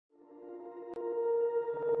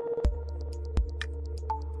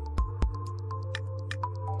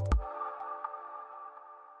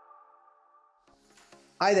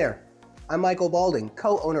Hi there, I'm Michael Balding,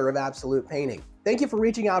 co-owner of Absolute Painting. Thank you for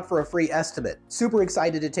reaching out for a free estimate. Super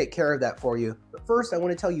excited to take care of that for you. But first, I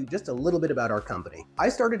want to tell you just a little bit about our company. I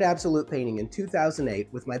started Absolute Painting in 2008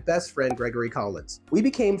 with my best friend, Gregory Collins. We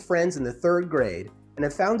became friends in the 3rd grade and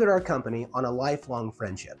have founded our company on a lifelong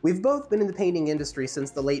friendship. We've both been in the painting industry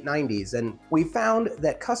since the late 90s, and we found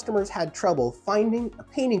that customers had trouble finding a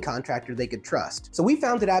painting contractor they could trust. So we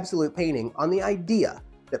founded Absolute Painting on the idea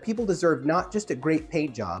that people deserve not just a great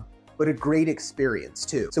paint job, but a great experience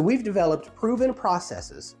too. So we've developed proven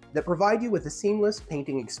processes that provide you with a seamless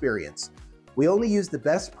painting experience. We only use the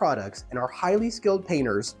best products, and our highly skilled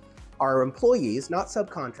painters are employees, not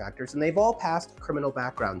subcontractors, and they've all passed a criminal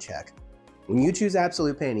background check. When you choose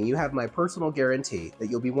Absolute Painting, you have my personal guarantee that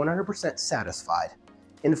you'll be 100% satisfied.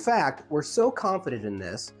 In fact, we're so confident in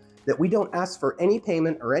this that we don't ask for any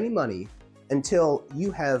payment or any money until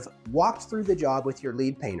you have walked through the job with your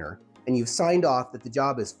lead painter and you've signed off that the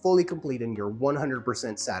job is fully complete and you're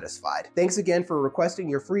 100% satisfied. Thanks again for requesting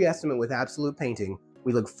your free estimate with Absolute Painting.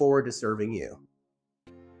 We look forward to serving you.